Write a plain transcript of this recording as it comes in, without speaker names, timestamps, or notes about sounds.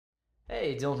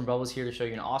Hey, Dylan from Bubbles here to show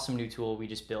you an awesome new tool we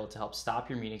just built to help stop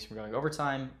your meetings from going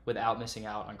overtime without missing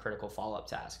out on critical follow-up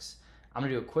tasks. I'm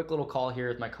gonna do a quick little call here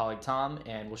with my colleague Tom,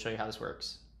 and we'll show you how this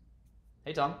works.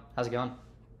 Hey Tom, how's it going?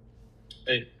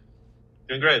 Hey,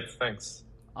 doing great, thanks.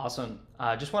 Awesome.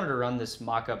 Just wanted to run this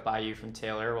mock-up by you from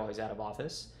Taylor while he's out of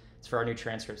office. It's for our new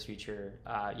transcripts feature.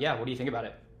 Yeah, what do you think about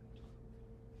it?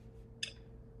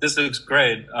 This looks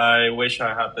great. I wish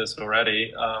I had this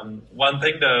already. One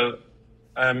thing though,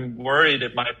 I'm worried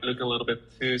it might look a little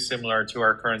bit too similar to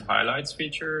our current highlights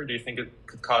feature. Do you think it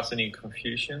could cause any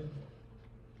confusion?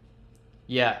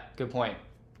 Yeah, good point.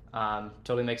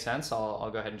 Totally makes sense. I'll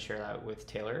go ahead and share that with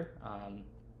Taylor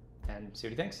and see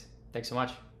what he thinks. Thanks so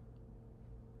much.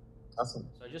 Awesome.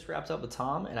 So I just wrapped up with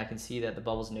Tom, and I can see that the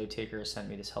Bubbles Notetaker sent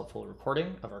me this helpful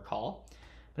recording of our call.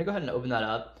 I'm gonna go ahead and open that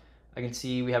up. I can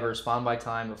see we have a respond by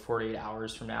time of 48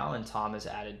 hours from now, and Tom has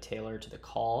added Taylor to the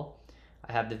call.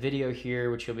 I have the video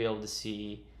here, which you'll be able to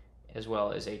see, as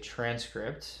well as a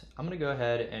transcript. I'm gonna go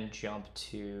ahead and jump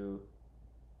to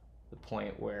the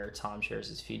point where Tom shares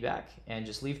his feedback and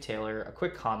just leave Taylor a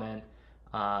quick comment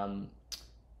highlighting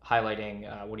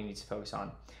what he needs to focus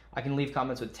on. I can leave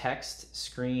comments with text,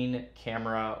 screen,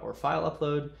 camera, or file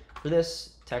upload. For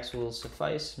this, text will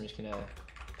suffice. I'm just gonna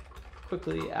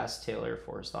quickly ask Taylor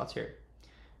for his thoughts here.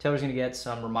 Taylor's gonna get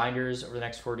some reminders over the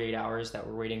next 48 hours that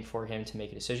we're waiting for him to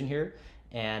make a decision here.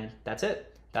 And that's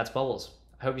it. That's Bubbles.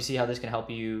 I hope you see how this can help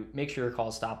you make sure your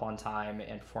calls stop on time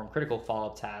and perform critical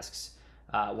follow-up tasks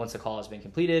once the call has been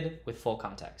completed with full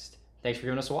context. Thanks for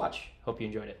giving us a watch. Hope you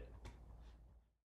enjoyed it.